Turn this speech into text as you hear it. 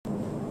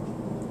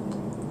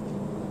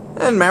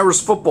And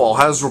Marist football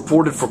has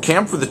reported for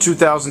camp for the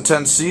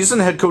 2010 season.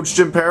 Head coach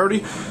Jim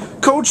Parady.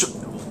 Coach,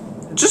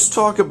 just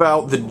talk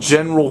about the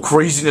general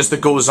craziness that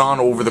goes on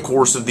over the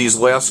course of these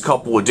last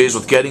couple of days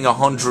with getting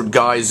 100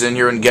 guys in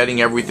here and getting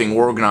everything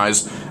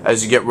organized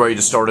as you get ready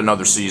to start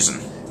another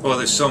season. Well,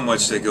 there's so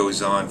much that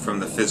goes on, from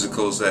the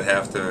physicals that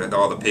have to,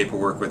 all the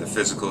paperwork with the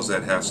physicals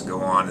that has to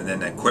go on, and then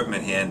the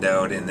equipment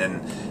handout, and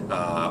then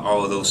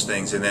all of those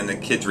things, and then the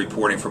kids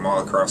reporting from all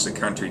across the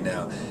country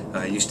now.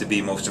 It used to be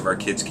most of our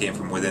kids came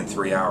from within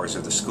 3 hours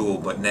of the school,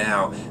 but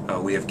now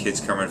we have kids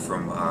coming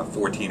from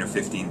 14 or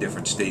 15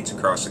 different states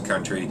across the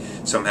country.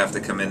 Some have to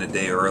come in a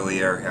day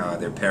earlier.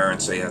 Their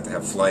parents, they have to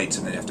have flights,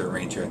 and they have to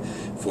arrange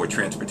for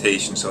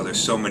transportation. So there's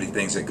so many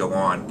things that go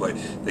on, but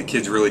the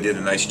kids really did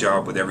a nice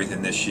job with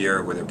everything this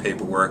year, with their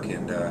paperwork,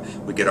 and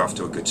we get off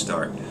to a good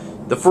start.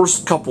 The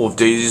first couple of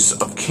days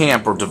of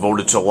camp are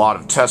devoted to a lot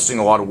of testing,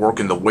 a lot of work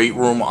in the weight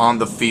room, on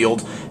the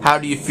field. How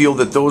do you feel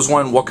that those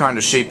went? What kind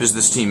of shape is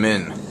this team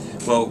in?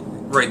 Well,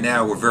 right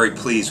now we're very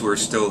pleased. We're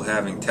still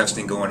having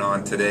testing going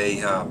on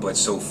today, but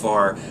so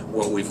far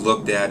what we've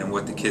looked at and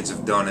what the kids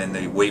have done in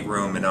the weight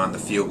room and on the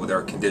field with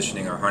our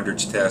conditioning, our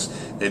hundreds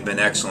test, they've been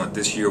excellent.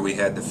 This year we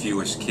had the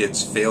fewest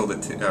kids fail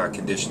the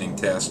conditioning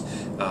test,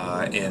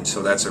 and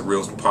so that's a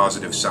real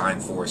positive sign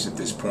for us at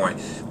this point.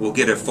 We'll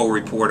get a full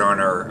report on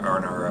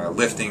our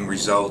lifting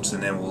results,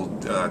 and then we'll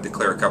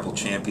declare a couple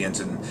champions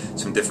in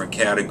some different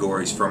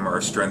categories from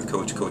our strength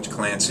coach, Coach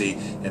Clancy,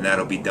 and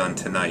that'll be done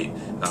tonight.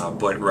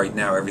 But right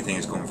now everything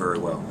is going very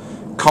well.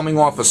 Coming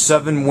off a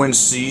 7-win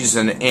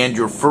season and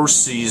your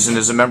first season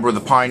as a member of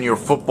the Pioneer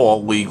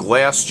Football League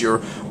last year,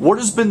 what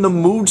has been the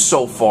mood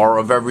so far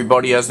of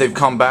everybody as they've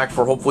come back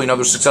for hopefully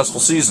another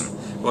successful season?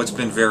 Well, it's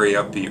been very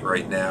upbeat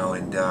right now,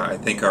 and I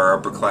think our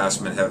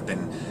upperclassmen have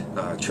been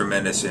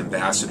tremendous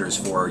ambassadors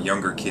for our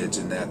younger kids,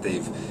 in that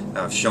they've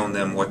shown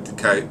them what the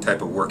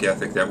type of work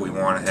ethic that we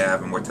want to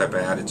have and what type of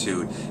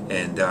attitude,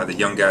 and the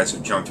young guys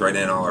have jumped right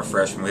in, all our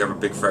freshmen. We have a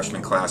big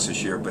freshman class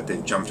this year, but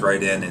they've jumped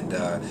right in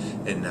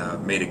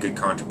and made a good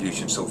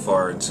contribution so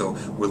far, and so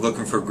we're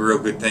looking for real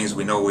good things.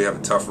 We know we have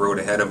a tough road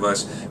ahead of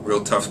us,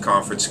 real tough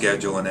conference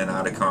schedule, and then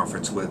out of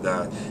conference with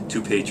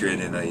two Patriot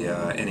and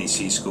a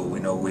NEC school. We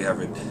know we have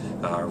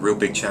real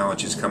big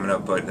challenges coming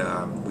up, but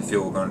we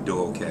feel we're going to do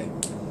okay.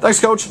 Thanks,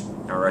 Coach.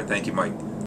 All right, thank you, Mike.